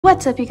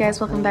What's up, you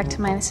guys? Welcome back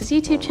to Minus's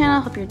YouTube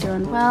channel. Hope you're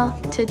doing well.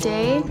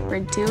 Today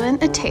we're doing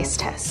a taste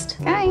test.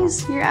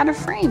 Guys, you're out of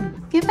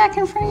frame. Get back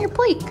in front of your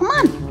plate. Come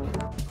on.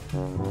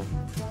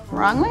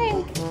 Wrong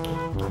way.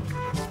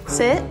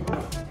 Sit.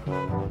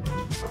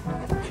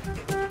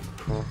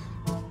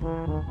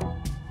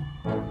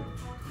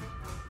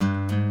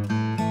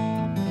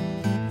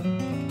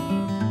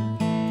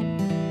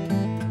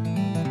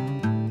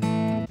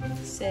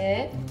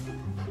 Sit.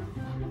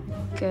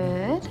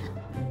 Good.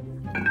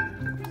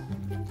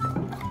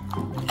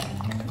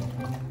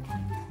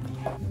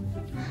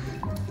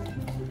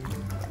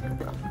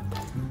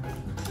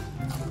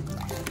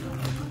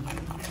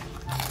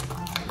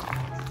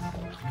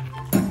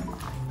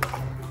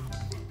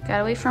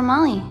 Gotta wait for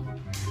Molly.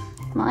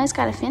 Molly's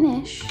gotta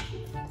finish.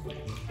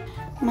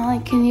 Molly,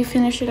 can you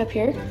finish it up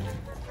here?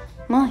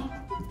 Molly,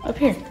 up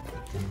here.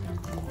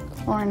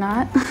 Or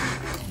not.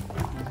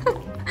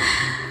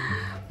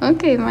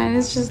 Okay,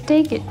 Minus, just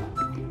take it.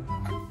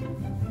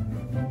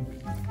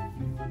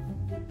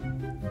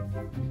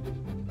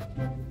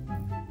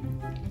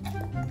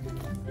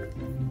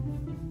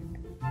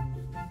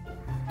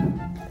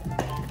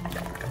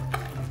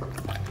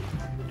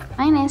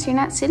 Minus, you're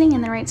not sitting in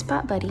the right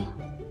spot, buddy.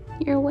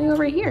 You're way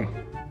over here.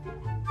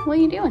 What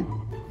are you doing?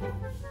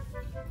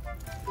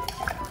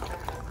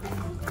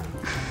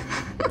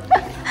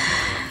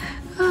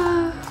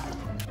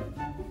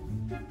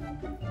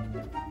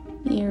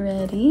 You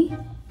ready?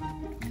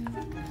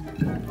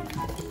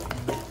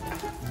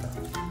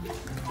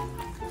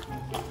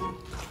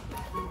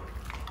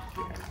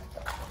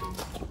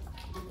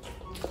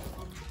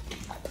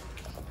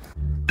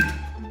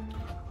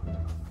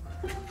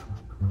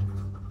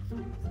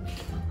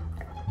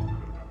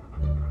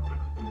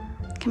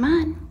 Come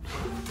on,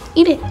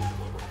 eat it.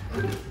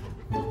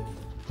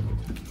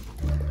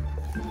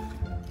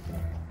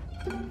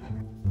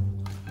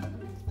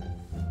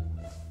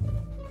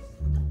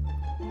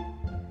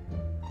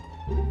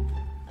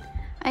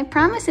 I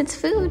promise it's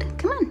food.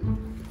 Come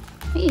on.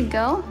 There you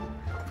go.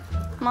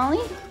 Molly?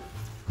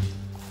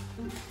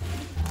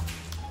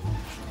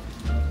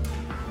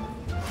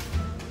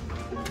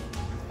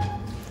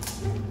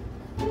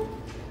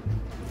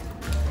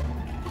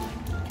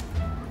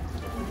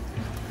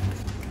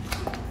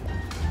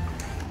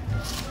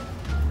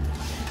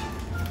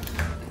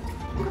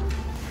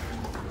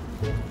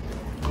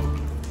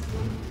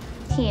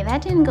 Okay,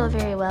 that didn't go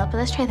very well, but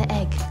let's try the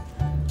egg.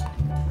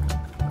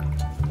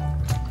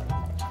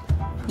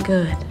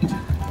 Good.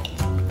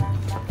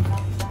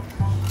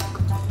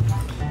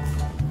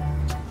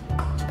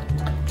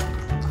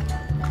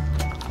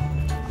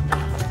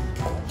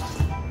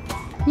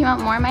 You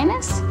want more,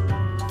 Minus?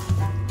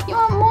 You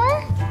want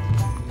more?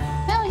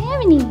 I don't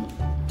have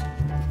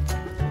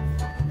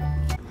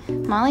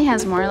any. Molly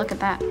has more, look at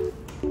that.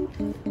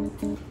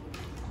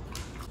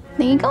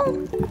 There you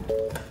go.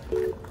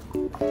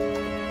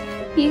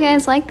 You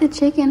guys like the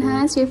chicken,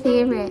 huh? It's your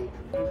favorite.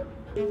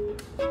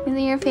 Is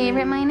it your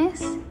favorite,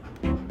 Minus?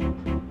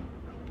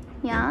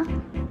 Yeah?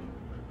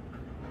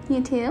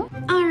 You too?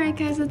 Alright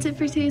guys, that's it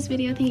for today's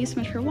video. Thank you so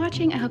much for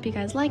watching. I hope you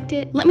guys liked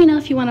it. Let me know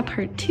if you want a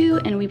part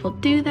 2 and we will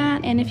do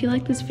that. And if you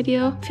like this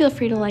video, feel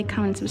free to like,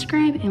 comment, and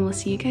subscribe, and we'll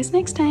see you guys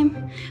next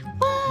time.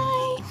 Bye!